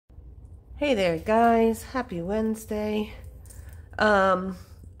Hey there guys, happy Wednesday. I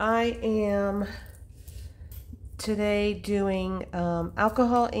am today doing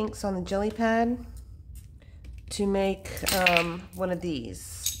alcohol inks on the jelly pad to make one of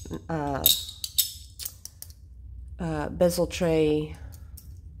these bezel tray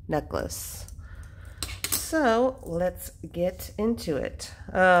necklace. So let's get into it.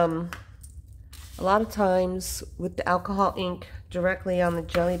 A lot of times with the alcohol ink directly on the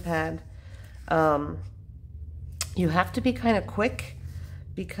jelly pad, you have to be kind of quick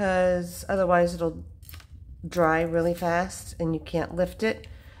because otherwise it'll dry really fast and you can't lift it.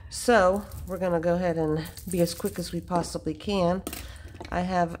 So we're gonna go ahead and be as quick as we possibly can. I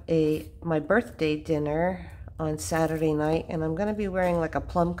have my birthday dinner on Saturday night and I'm gonna be wearing like a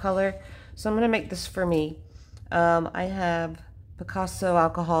plum color. So I'm gonna make this for me. I have Picasso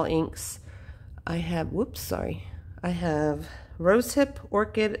alcohol inks. I have Rosehip,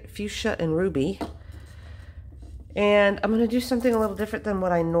 Orchid, Fuchsia, and Ruby. And I'm going to do something a little different than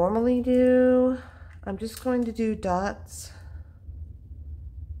what I normally do. I'm just going to do dots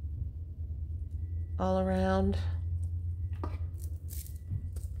all around.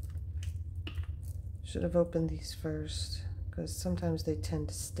 Should have opened these first because sometimes they tend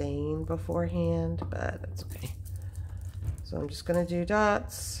to stain beforehand, but that's okay. So I'm just going to do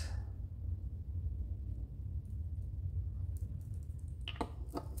dots.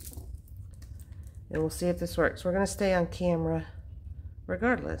 And we'll see if this works. We're going to stay on camera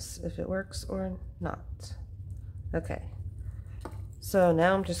regardless if it works or not. Okay. So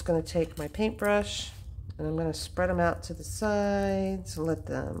now I'm just going to take my paintbrush and I'm going to spread them out to the sides and let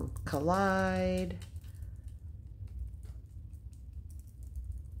them collide.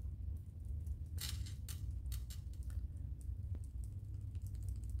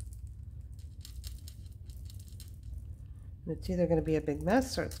 And it's either going to be a big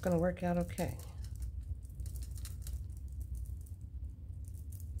mess or it's going to work out okay.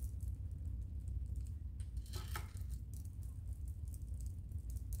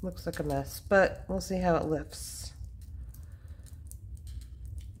 Looks like a mess, but we'll see how it lifts.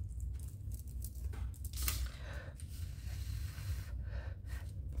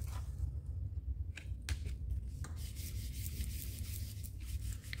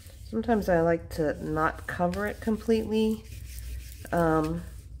 Sometimes I like to not cover it completely. Let's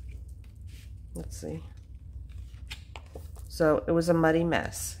see. So it was a muddy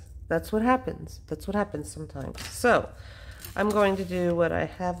mess. That's what happens. That's what happens sometimes. So I'm going to do what I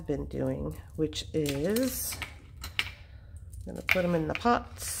have been doing, which is I'm going to put them in the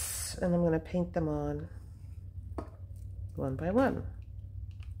pots and I'm going to paint them on one by one.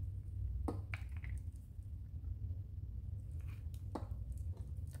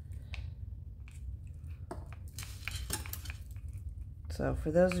 So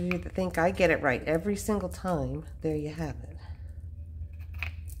for those of you that think I get it right every single time, there you have it.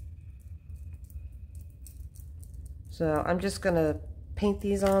 So I'm just going to paint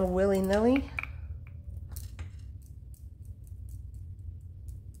these on willy-nilly.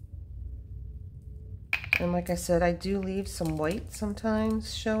 And like I said, I do leave some white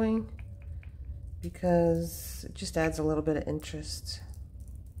sometimes showing because it just adds a little bit of interest.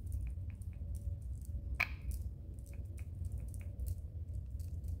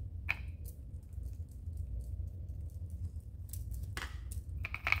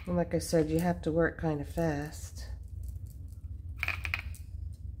 And like I said, you have to work kind of fast.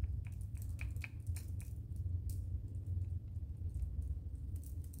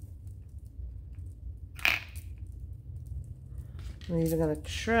 I'm even going to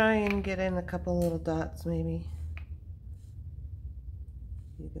try and get in a couple little dots maybe.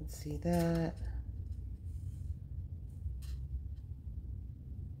 You can see that.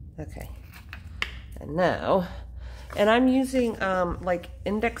 Okay. And now, and I'm using like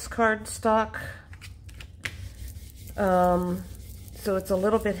index card stock. So it's a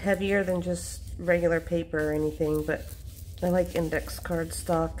little bit heavier than just regular paper or anything, but I like index card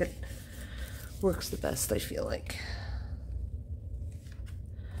stock. It works the best, I feel like.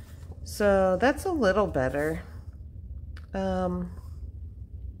 So that's a little better. If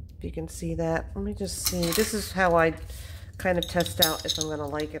you can see that. Let me just see. This is how I kind of test out if I'm going to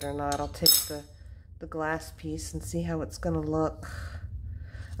like it or not. I'll take the glass piece and see how it's going to look.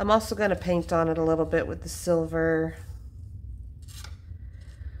 I'm also going to paint on it a little bit with the silver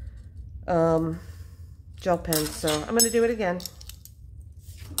gel pen. So I'm going to do it again.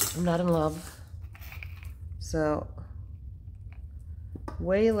 I'm not in love. So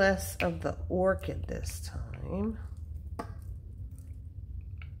way less of the orchid this time.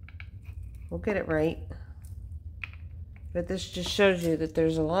 We'll get it right. But this just shows you that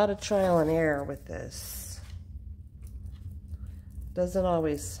there's a lot of trial and error with this. Doesn't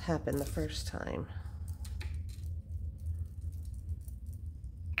always happen the first time.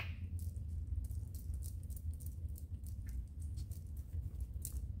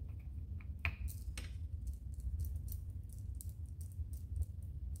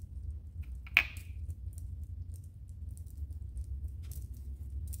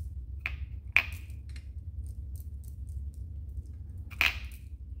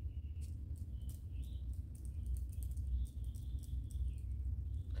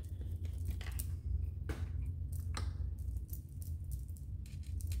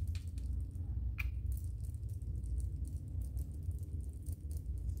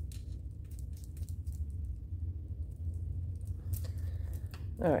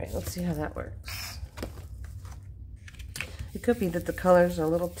 All right, let's see how that works. It could be that the colors are a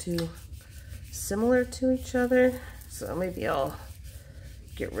little too similar to each other, so maybe I'll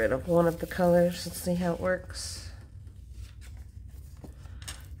get rid of one of the colors and see how it works.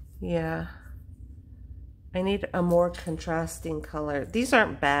 Yeah, I need a more contrasting color. These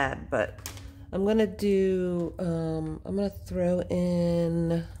aren't bad, but I'm gonna do, I'm gonna throw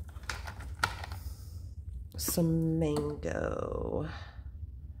in some mango.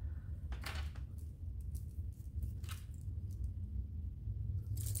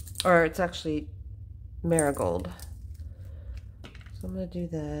 Or it's actually marigold. So I'm going to do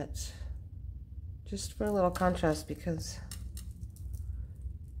that just for a little contrast because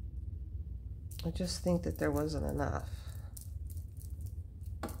I just think that there wasn't enough.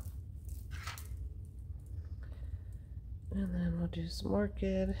 And then we'll do some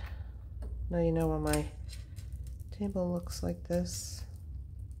orchid. Now you know what my table looks like this.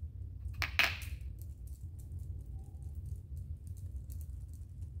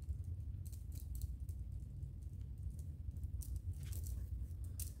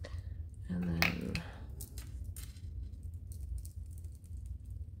 And then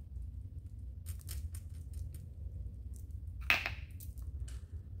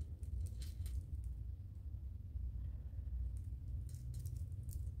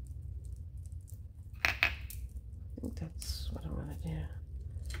I think that's what I'm going to do.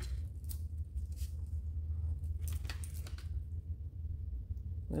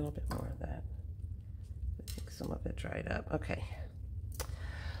 A little bit more of that. I think some of it dried up. Okay.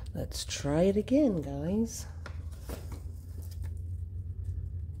 Let's try it again, guys.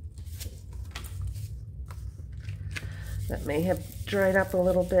 That may have dried up a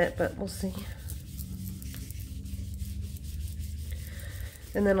little bit, but we'll see.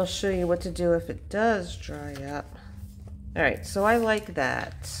 And then I'll show you what to do if it does dry up. All right, so I like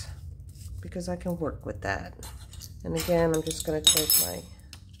that because I can work with that. And again, I'm just going to take my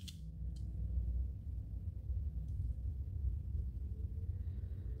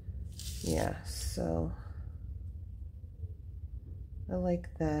so I like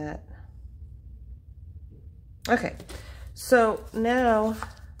that. Okay, so now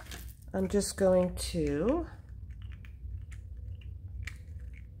I'm just going to,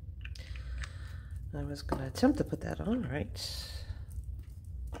 I was going to attempt to put that on right.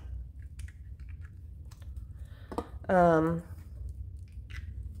 I'm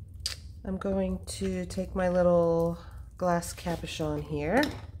going to take my little glass cabochon here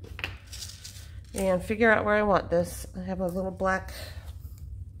and figure out where I want this. I have a little black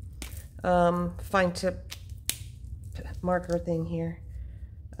fine tip marker thing here.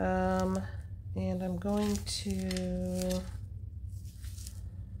 And I'm going to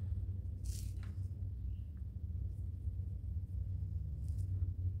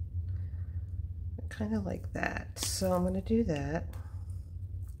kind of like that. So I'm going to do that.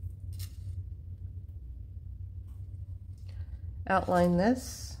 Outline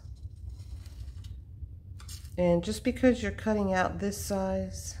this. And just because you're cutting out this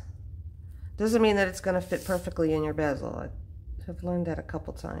size doesn't mean that it's going to fit perfectly in your bezel. I have learned that a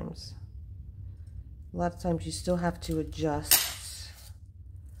couple times. A lot of times you still have to adjust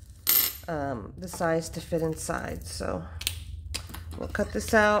the size to fit inside. So we'll cut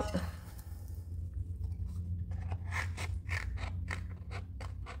this out.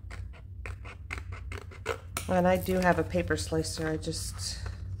 And I do have a paper slicer. I just,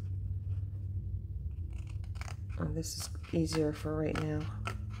 this is easier for right now.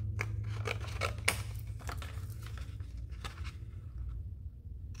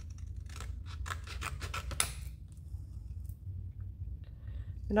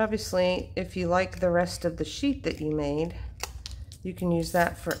 And obviously, if you like the rest of the sheet that you made, you can use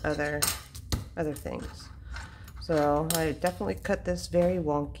that for other things. So I definitely cut this very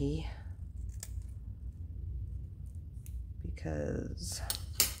wonky. because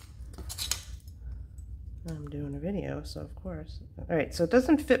I'm doing a video, so of course. All right, so it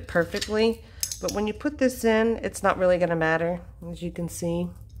doesn't fit perfectly, but when you put this in, it's not really gonna matter, as you can see.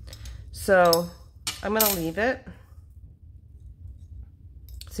 So I'm gonna leave it.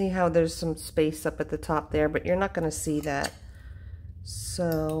 See how there's some space up at the top there, but you're not gonna see that.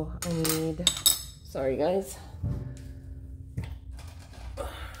 So I need, sorry guys.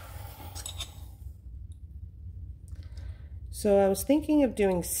 So I was thinking of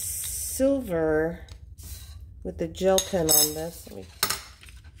doing silver with the gel pen on this. Let me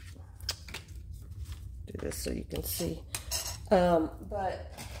do this so you can see.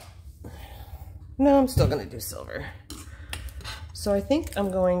 But no, I'm still gonna do silver. So I think I'm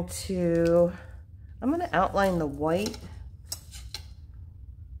gonna outline the white.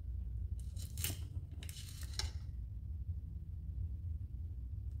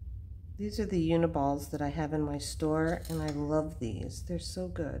 These are the uniballs that I have in my store, and I love these. They're so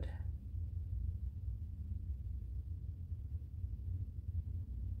good.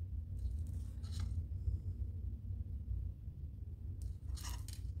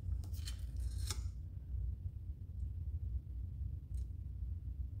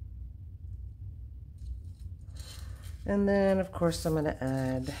 And then, of course, I'm going to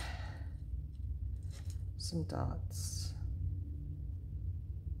add some dots.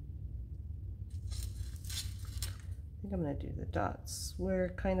 I think I'm going to do the dots where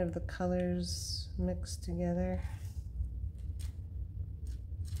kind of the colors mix together.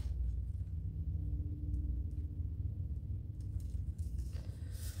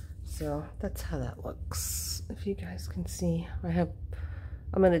 So that's how that looks. If you guys can see,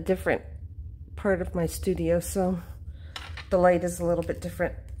 I'm in a different part of my studio, so the light is a little bit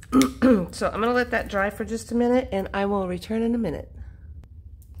different. So I'm gonna let that dry for just a minute and I will return in a minute.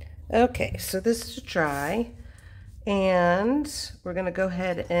 Okay, so this is dry and we're gonna go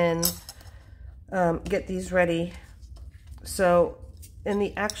ahead and get these ready. So in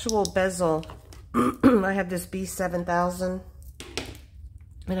the actual bezel, I have this B7000.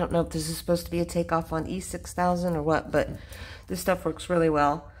 I don't know if this is supposed to be a takeoff on E6000 or what, but this stuff works really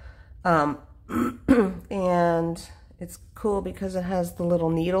well. And it's cool because it has the little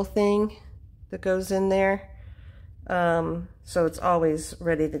needle thing that goes in there. So it's always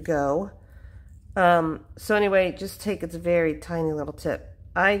ready to go. So anyway, just take its very tiny little tip.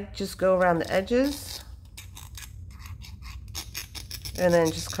 I just go around the edges and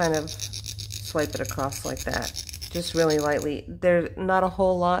then just kind of swipe it across like that. Just really lightly. There's not a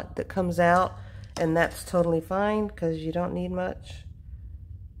whole lot that comes out, and that's totally fine because you don't need much.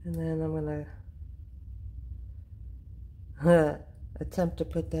 And then I'm gonna attempt to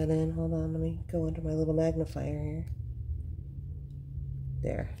put that in. Hold on, let me go under my little magnifier here.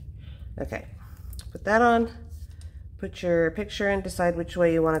 There. Okay. Put that on. Put your picture in. Decide which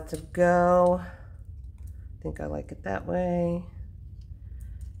way you want it to go. I think I like it that way.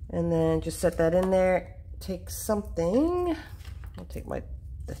 And then just set that in there. Take something. I'll take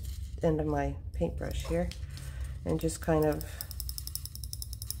the end of my paintbrush here and just kind of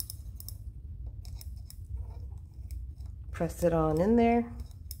press it on in there.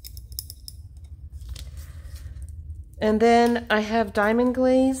 And then I have diamond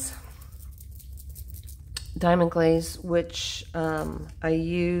glaze. Diamond glaze, which I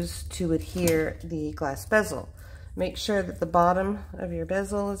use to adhere the glass bezel. Make sure that the bottom of your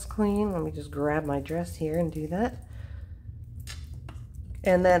bezel is clean. Let me just grab my dress here and do that.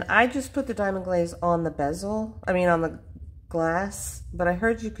 And then I just put the diamond glaze on the bezel, on the glass, but I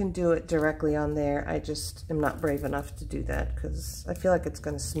heard you can do it directly on there. I just am not brave enough to do that because I feel like it's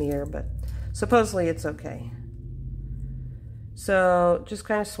going to smear, but supposedly it's okay. So just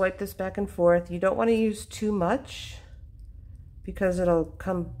kind of swipe this back and forth. You don't want to use too much because it'll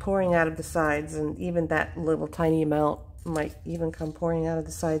come pouring out of the sides, and even that little tiny amount might even come pouring out of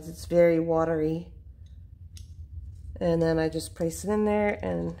the sides. It's very watery. And then I just place it in there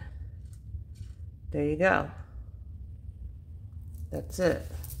and there you go. That's it.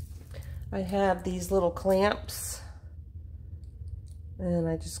 I have these little clamps and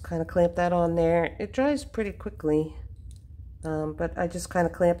I just kind of clamp that on there. It dries pretty quickly, but I just kind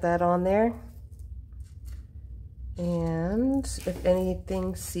of clamp that on there. And if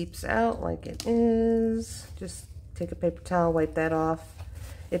anything seeps out like it is, just take a paper towel, wipe that off.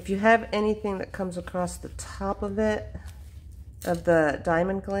 If you have anything that comes across the top of it, of the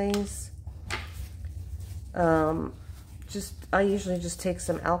diamond glaze, I usually just take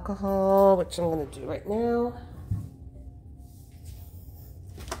some alcohol, which I'm going to do right now,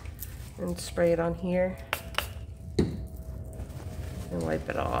 and spray it on here and wipe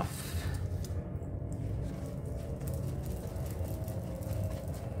it off.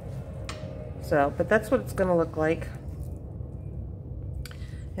 So, but that's what it's going to look like.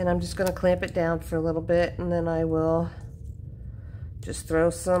 And I'm just going to clamp it down for a little bit, and then I will just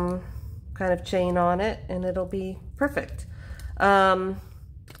throw some kind of chain on it, and it'll be perfect.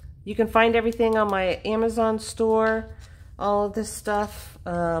 You can find everything on my Amazon store, all of this stuff,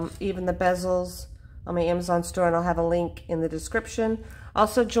 even the bezels on my Amazon store, and I'll have a link in the description.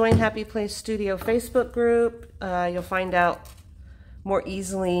 Also, join Happy Place Studio Facebook group. You'll find out more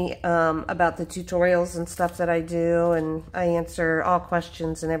easily about the tutorials and stuff that I do, and I answer all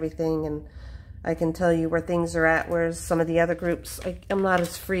questions and everything, and I can tell you where things are at, whereas some of the other groups, I'm not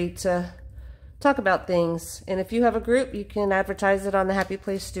as free to talk about things. And if you have a group, you can advertise it on the Happy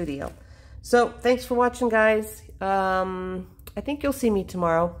Place Studio. So, thanks for watching, guys. I think you'll see me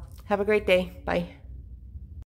tomorrow. Have a great day. Bye.